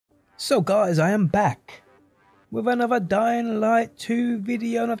So guys, I am back with another Dying Light 2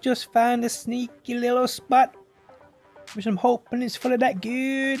 video, and I've just found a sneaky little spot which I'm hoping is full of that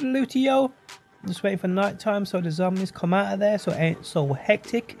good lootio. I'm just waiting for night time so the zombies come out of there so it ain't so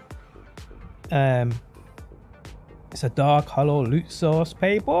hectic. It's a Dark Hallow loot source,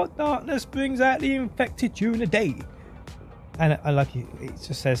 people. Darkness brings out the infected during the day. And I like it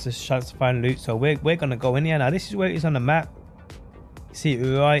just says there's a chance to find loot, so we're gonna go in here now. This is where it is on the map. See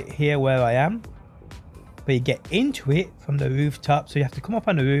it right here where I am, but you get into it from the rooftop, so you have to come up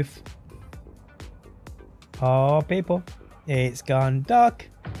on the roof. Oh people, it's gone dark.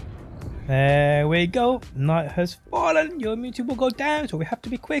 There we go, night has fallen, your immunity will go down, so we have to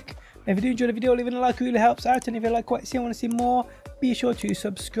be quick. If you do enjoy the video, leaving a like really helps out, and if you like what you see and want to see more, be sure to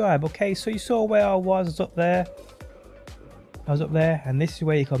subscribe. Okay, so you saw where I was up there. I was up there, and this is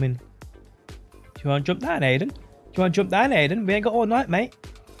where you come in. Do you want to jump down, Aiden? Do you want to jump down, Aiden? We ain't got all night, mate.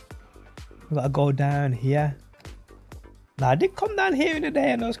 We gotta go down here. Now, I did come down here in the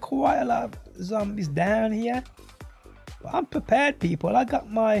day, and there was quite a lot of zombies down here. But I'm prepared, people. I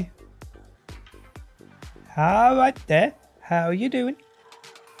got my... Alright there. How are you doing?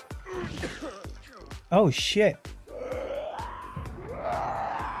 Oh, shit.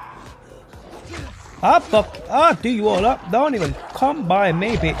 Ah, fuck. I'll do you all up. Don't even come by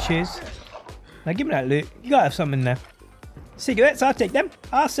me, bitches. Now give me that loot. You gotta have something in there. Cigarettes, I'll take them.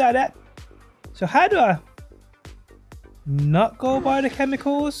 I'll sell that. So how do I not go by the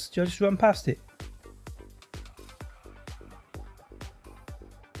chemicals? Do I just run past it?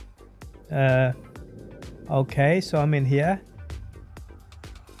 Okay, so I'm in here.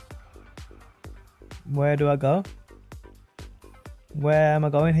 Where do I go? Where am I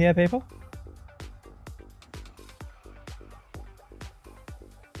going here, people?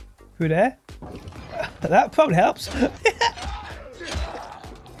 Through there? That probably helps.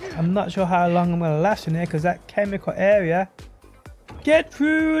 I'm not sure how long I'm going to last in here because that chemical area. Get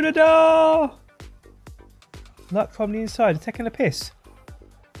through the door! Not from the inside, they're taking a piss.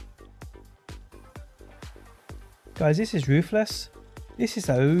 Guys, this is ruthless. This is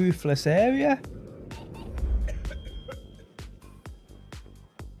a ruthless area.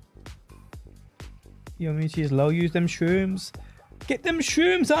 Your immunity is low, use them shrooms. Get them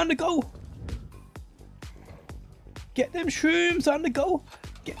shrooms on the go. Get them shrooms on the go.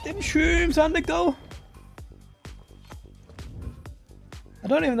 Get them shrooms on the go. I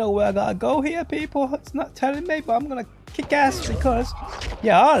don't even know where I gotta go here, people. It's not telling me, but I'm gonna kick ass because...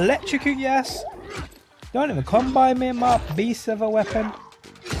 Yeah, I'll electrocute your ass. Don't even come by me, my beast of a weapon.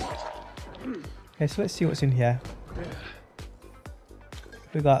 Okay, so let's see what's in here.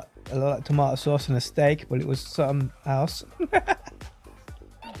 We got a lot of tomato sauce and a steak, but it was something else.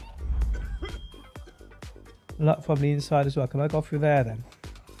 A lot from the inside as well. Can I go through there then?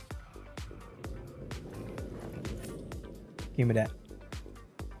 Give me that.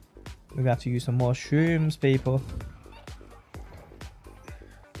 We're gonna have to use some more shrooms, people.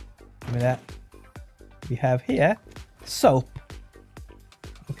 Give me that. We have here soap.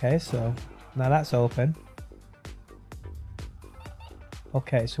 Okay, so now that's open.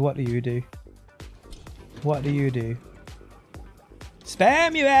 Okay, so what do you do? What do you do?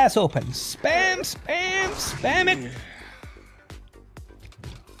 Spam your ass open. Spam, spam, spam it.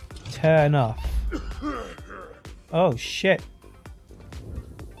 Turn off. Oh shit.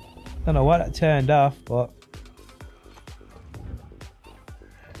 Don't know why that turned off, but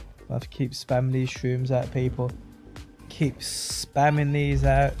I'll have to keep spamming these shrooms out, people. Keep spamming these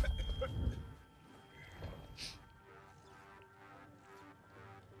out.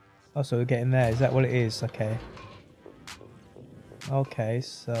 Oh, so we're getting there. Is that what it is? Okay. Okay,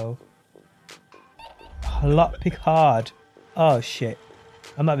 so... Lockpick hard. Oh, shit.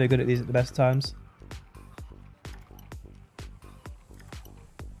 I'm not very good at these at the best times.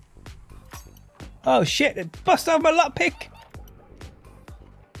 Oh, shit. It bust off my lockpick.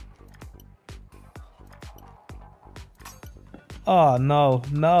 Oh, no.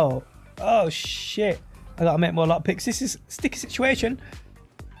 No. Oh, shit. I gotta make more lockpicks. This is a sticky situation.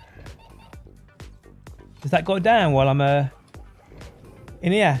 Does that go down while I'm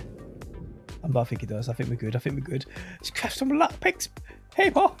in here? I think it does. I think we're good. I think we're good. Let's craft some lockpicks,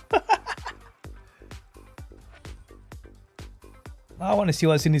 people. I want to see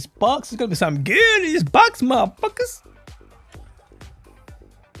what's in this box. There's gonna be something good in this box, motherfuckers.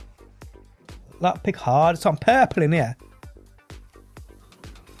 Lockpick hard. It's on purple in here.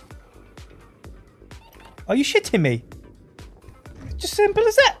 Are you shitting me? Just simple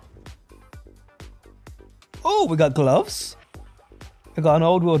as that. Oh, we got gloves. We got an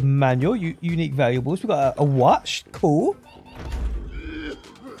old world manual, unique valuables. We got a watch, cool.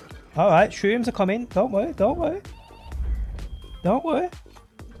 Alright, shrooms are coming. Don't worry, don't worry. Don't worry.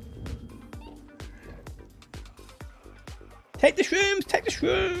 Take the shrooms, take the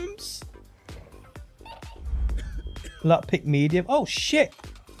shrooms. Lockpick medium. Oh shit.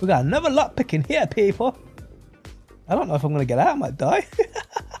 We got another lockpick in here, people. I don't know if I'm gonna get out, I might die.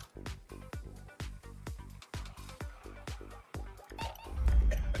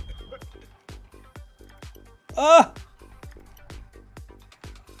 Ah!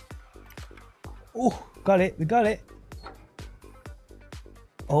 Oh, got it, we got it.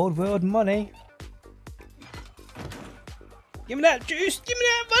 Old world money. Give me that juice, give me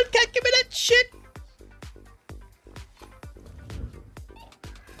that vodka, give me that shit.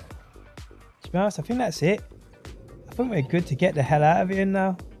 To be honest, I think that's it. I think we're good to get the hell out of here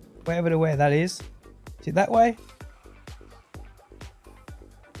now. Whatever the way that is. Is it that way?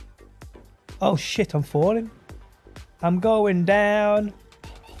 Oh shit, I'm falling. I'm going down.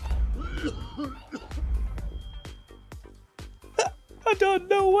 I don't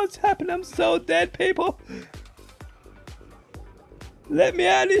know what's happened. I'm so dead, people. Let me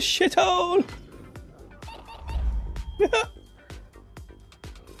out of this shithole.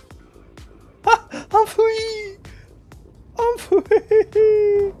 I'm free. I'm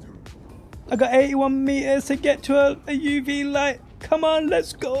free. I got 81 meters to get to a UV light. Come on,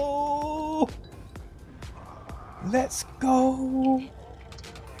 let's go. Let's go.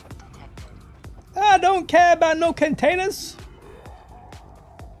 I don't care about no containers.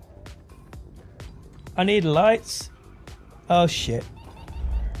 I need lights. Oh shit.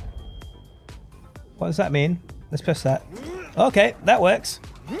 What does that mean? Let's press that. Okay, that works.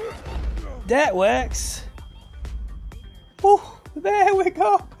 That works. Oh, there we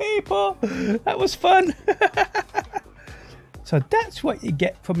go, people. That was fun. So that's what you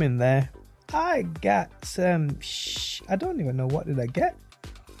get from in there. I got some I don't even know, what did I get?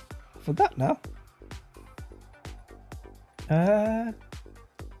 I forgot now. I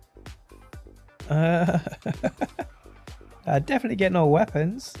definitely get no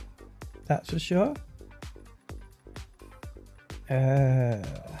weapons. That's for sure. Did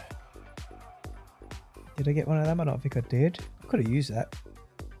I get one of them? I don't think I did. I could have used that.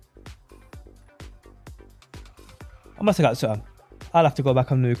 I must have got some. I'll have to go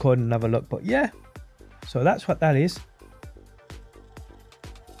back on the recording and have a look, but yeah. So that's what that is.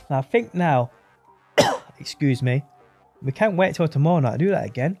 Now I think now, excuse me, we can't wait till tomorrow night to do that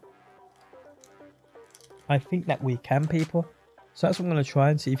again. I think that we can, people. So that's what I'm going to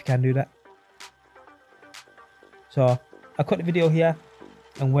try and see if you can do that. So I'll cut the video here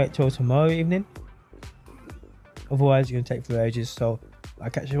and wait till tomorrow evening. Otherwise, it's going to take for ages. So I'll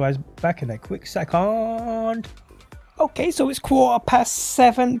catch you guys back in a quick second. Okay, so it's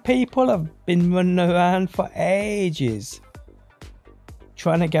 7:15, people. I've been running around for ages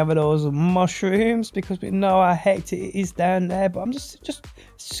trying to gather those mushrooms because we know how hectic it is down there. But I'm it's just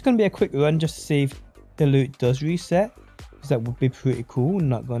going to be a quick run just to see if the loot does reset, because that would be pretty cool,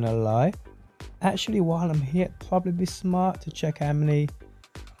 not going to lie. Actually, while I'm here, it'd probably be smart to check how many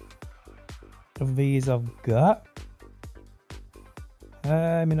of these I've got.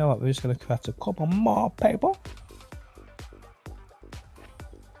 You know what, we're just going to craft a couple more, people.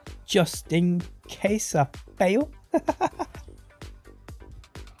 Just in case I fail.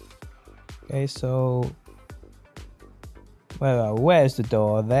 Okay, so where's the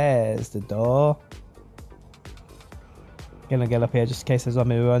door? There's the door. Gonna get up here just in case the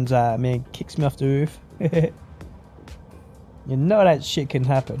zombie runs at me and kicks me off the roof. You know that shit can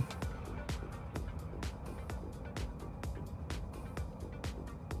happen.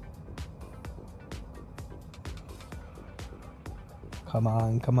 Come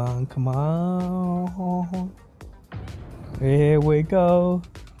on, come on, come on. Here we go.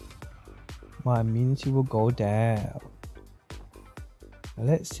 My immunity will go down. Now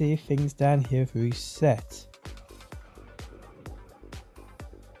let's see if things down here have reset.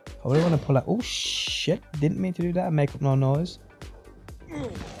 I really want to pull out. Oh shit, didn't mean to do that. Make up no noise.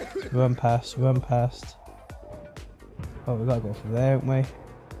 Run past, run past. Oh, we gotta go from there, haven't we?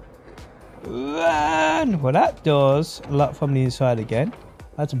 Run! Well, that does a lot from the inside again.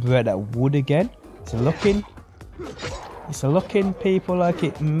 I had to break that wood again. It's looking, people, like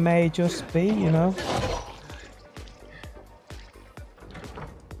it may just be, you know.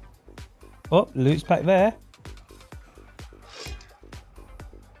 Oh, loot's back there.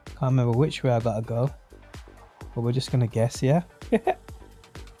 Can't remember which way I gotta go, but we're just gonna guess, yeah.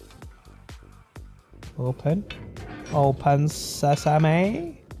 Open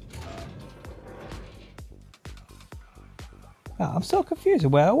sesame. Oh, I'm so confused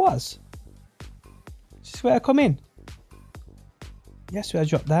of where I was. Is this where I come in? Yes, I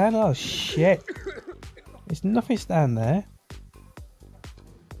dropped down. Oh shit. There's nothing down there.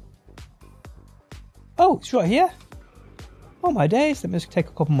 Oh, it's right here. Oh my days. Let me just take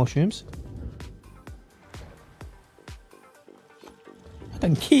a couple mushrooms.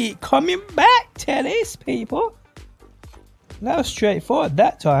 And keep coming back to this, people. That was straightforward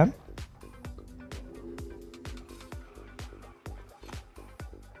that time.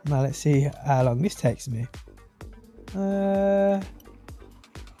 Now let's see how long this takes me.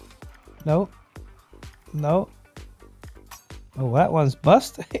 No. No. Oh, that one's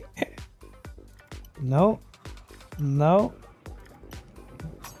bust. No. No.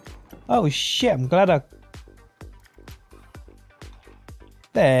 Oh shit, I'm glad I...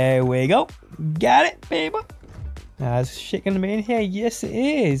 There we go. Got it, people. Now, is shit gonna be in here? Yes, it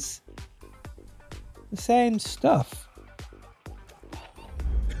is. The same stuff.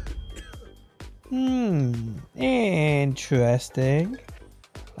 Interesting.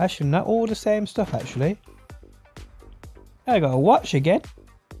 Actually, not all the same stuff, actually. I gotta watch again.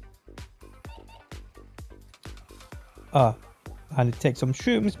 Oh, I need to take some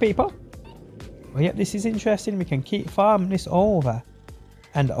shrooms, people. Well, yep, this is interesting. We can keep farming this over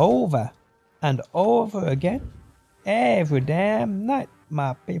and over and over again. Every damn night,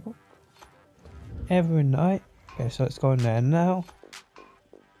 my people. Every night. Okay, so let's go in there now.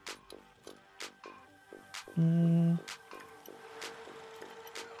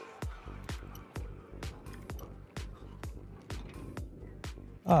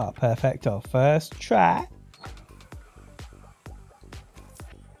 Oh, perfecto. First try.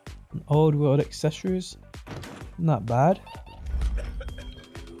 Old world accessories. Not bad.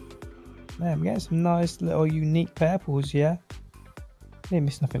 Man, I'm getting some nice little unique purples here. Didn't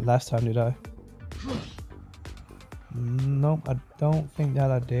miss nothing last time, did I? Nope, I don't think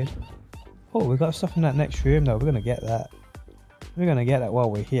that I did. Oh, we got stuff in that next room though. We're gonna get that. We're gonna get that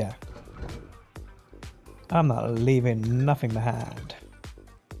while we're here. I'm not leaving nothing behind.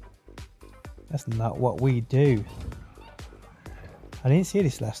 That's not what we do. I didn't see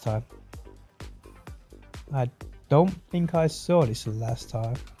this last time. I don't think I saw this last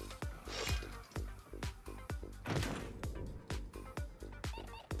time.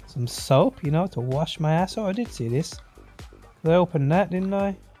 Some soap, you know, to wash my ass. Oh, I did see this. I opened that, didn't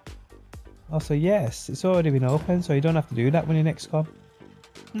I? Also, yes, it's already been opened, so you don't have to do that when you next come.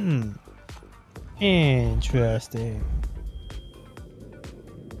 Interesting.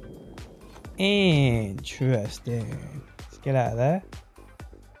 Interesting. Let's get out of there.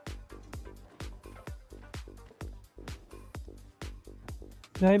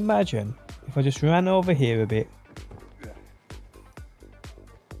 Now imagine if I just ran over here a bit.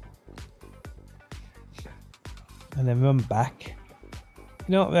 And then run back.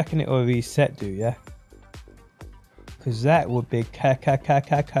 You don't reckon it will reset, do ya? Because that would be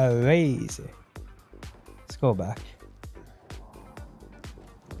crazy. Let's go back.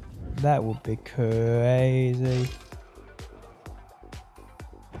 That would be crazy.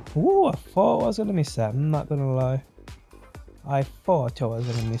 Ooh, I thought I was going to miss that. I'm not going to lie. I thought I was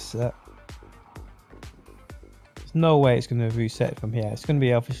going to miss that. There's no way it's going to reset from here. It's going to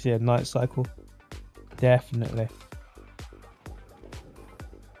be obviously a night cycle. Definitely.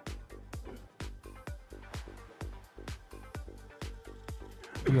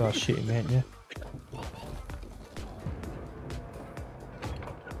 You are shitting me, ain't you?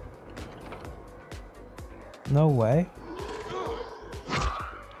 No way.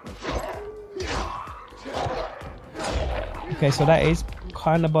 Okay, so that is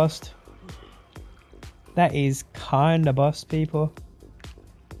kind of bust. That is kind of bust, people.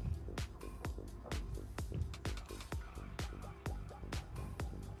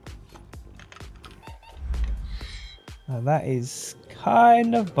 Now that is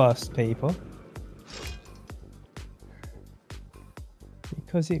kind of bust, people.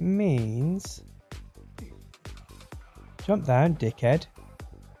 Because it means... Jump down, dickhead.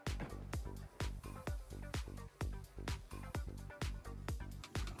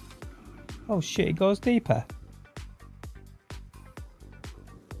 Oh shit, it goes deeper.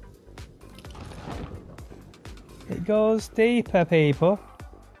 It goes deeper, people.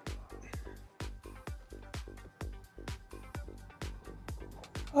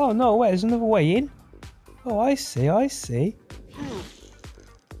 Oh no, wait, there's another way in. Oh, I see, I see.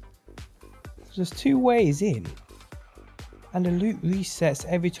 There's two ways in. And the loot resets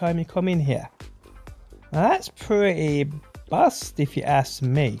every time you come in here. Now that's pretty bust if you ask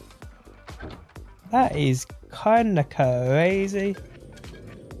me. That is kinda crazy.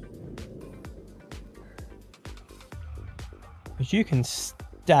 Because you can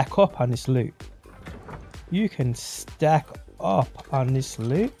stack up on this loot. You can stack up on this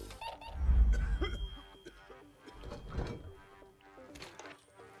loot.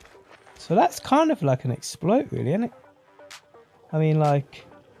 So that's kind of like an exploit, really, isn't it? I mean, like,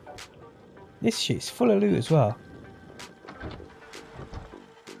 this shit's full of loot as well.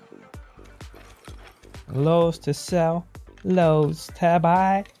 Loads to sell, loads to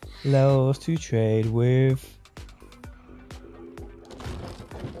buy, loads to trade with.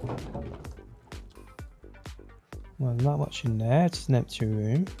 Well, not much in there, it's an empty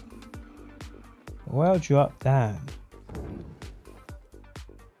room. Well, drop down.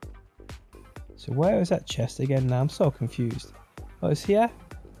 So where is that chest again now? I'm so confused. Oh, it's here?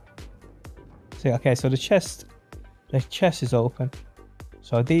 So, okay, so the chest is open.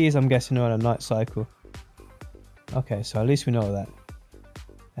 So these, I'm guessing, are on a night cycle. Okay, so at least we know that.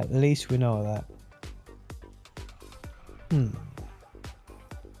 At least we know that.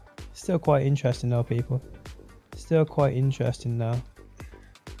 Still quite interesting though, people. Still quite interesting now.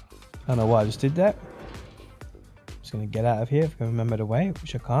 I don't know why I just did that. I'm just going to get out of here if I can remember the way,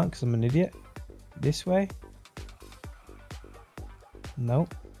 which I can't because I'm an idiot. This way?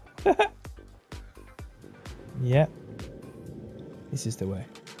 Nope. Yep. This is the way.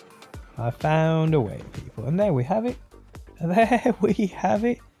 I found a way, people. And there we have it. There we have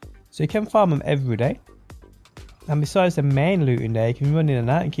it. So you can farm them every day. And besides the main looting day, you can run in and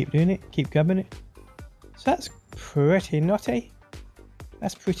out and keep doing it. Keep grabbing it. So that's pretty nutty.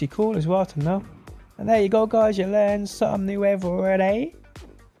 That's pretty cool as well to know. And there you go, guys. You learn something new every day.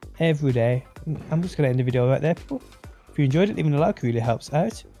 Every day. I'm just going to end the video right there, people. If you enjoyed it, leaving a like really helps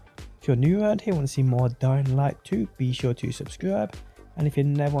out. If you're new around here and want to see more Dying Light 2, be sure to subscribe. And if you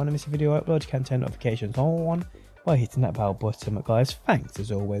never want to miss a video upload, you can turn notifications on by hitting that bell button. But guys, thanks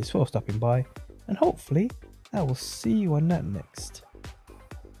as always for stopping by. And hopefully, I will see you on that next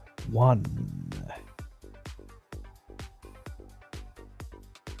one.